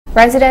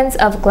Residents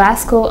of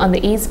Glasgow on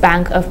the east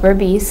bank of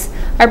Berbice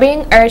are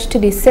being urged to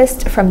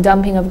desist from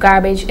dumping of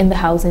garbage in the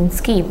housing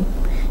scheme.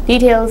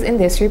 Details in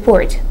this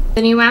report.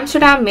 The New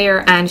Amsterdam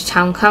Mayor and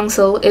Town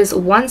Council is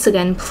once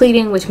again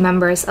pleading with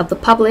members of the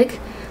public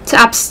to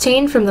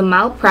abstain from the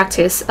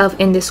malpractice of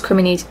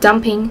indiscriminate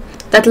dumping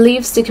that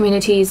leaves the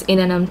communities in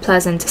an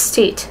unpleasant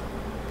state.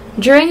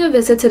 During a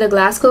visit to the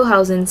Glasgow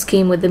housing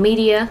scheme with the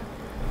media,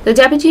 the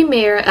Deputy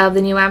Mayor of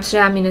the New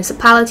Amsterdam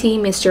Municipality,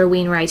 Mr.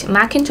 Wainwright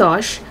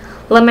McIntosh,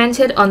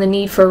 lamented on the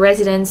need for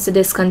residents to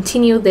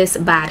discontinue this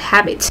bad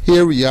habit.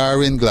 Here we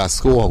are in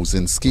Glasgow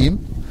housing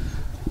scheme,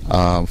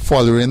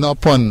 following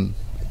up on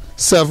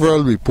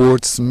several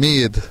reports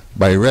made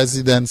by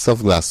residents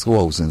of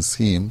Glasgow housing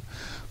scheme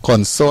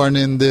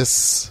concerning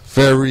this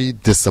very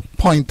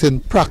disappointing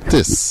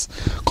practice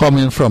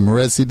coming from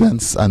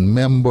residents and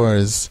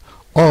members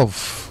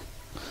of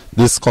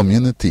this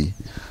community.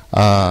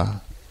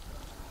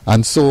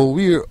 And so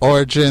we're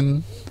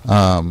urging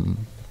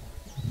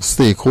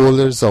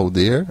stakeholders out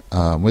there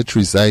which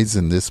resides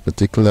in this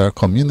particular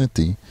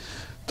community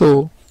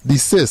to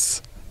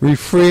desist,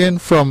 refrain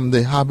from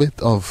the habit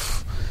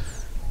of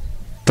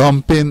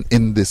dumping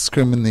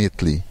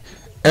indiscriminately.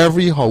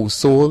 Every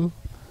household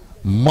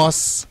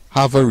must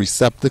have a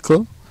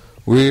receptacle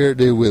where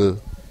they will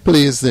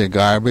place their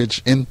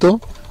garbage into,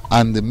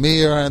 and the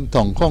mayor and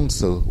town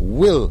council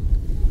will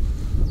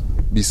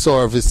be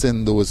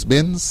servicing those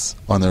bins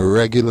on a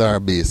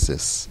regular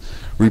basis.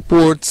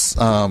 Reports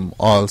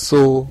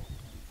also,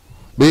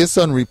 based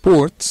on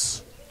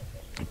reports,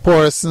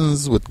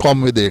 persons would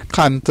come with their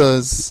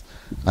canters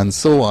and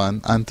so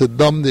on and to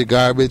dump their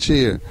garbage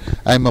here.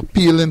 I'm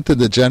appealing to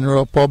the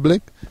general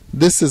public.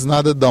 This is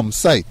not a dump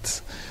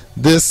site.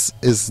 This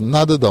is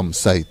not a dump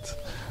site.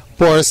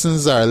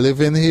 Persons are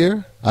living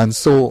here, and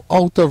so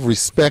out of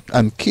respect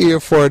and care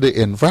for the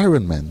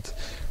environment,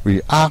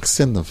 we're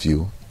asking of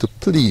you to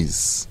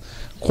please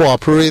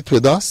cooperate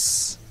with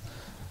us,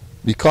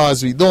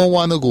 because we don't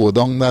want to go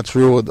down that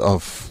road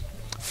of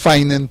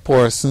finding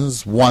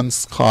persons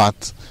once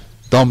caught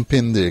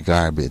dumping their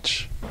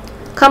garbage.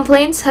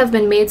 Complaints have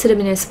been made to the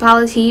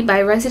municipality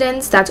by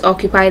residents that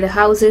occupy the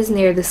houses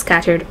near the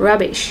scattered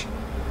rubbish.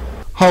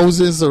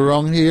 Houses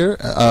around here,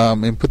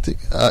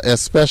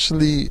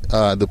 especially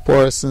the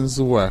persons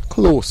who are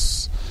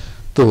close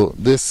to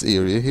this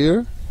area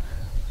here,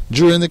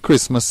 during the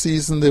Christmas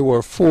season they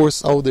were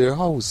forced out of their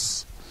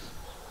house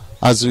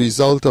as a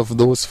result of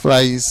those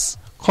flies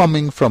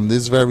coming from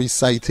this very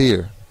site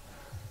here,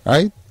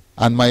 right?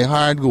 And my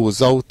heart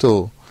goes out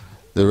to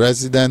the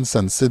residents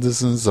and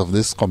citizens of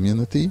this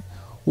community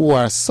who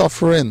are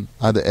suffering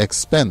at the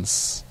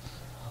expense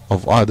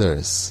of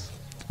others.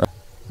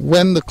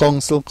 When the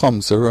council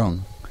comes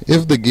around,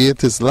 if the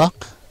gate is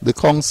locked, the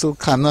council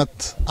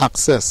cannot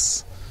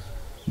access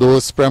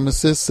those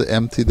premises to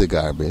empty the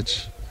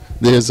garbage.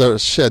 There's a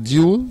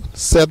schedule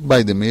set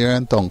by the mayor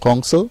and town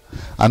council,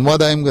 and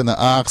what I'm going to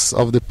ask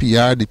of the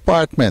PR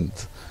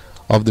department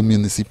of the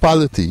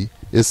municipality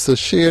is to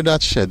share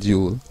that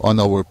schedule on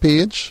our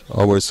page,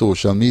 our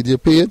social media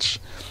page,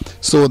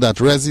 so that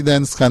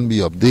residents can be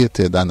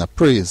updated and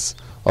appraised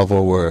of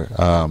our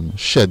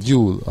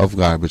schedule of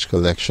garbage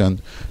collection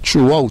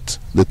throughout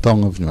the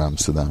town of New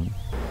Amsterdam.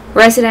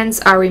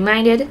 Residents are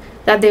reminded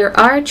that there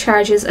are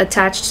charges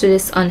attached to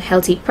this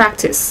unhealthy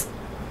practice.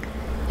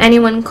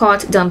 Anyone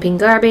caught dumping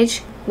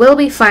garbage will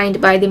be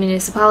fined by the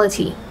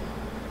municipality.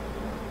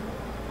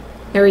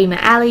 Narima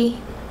Ali,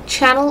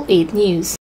 Channel 8 News.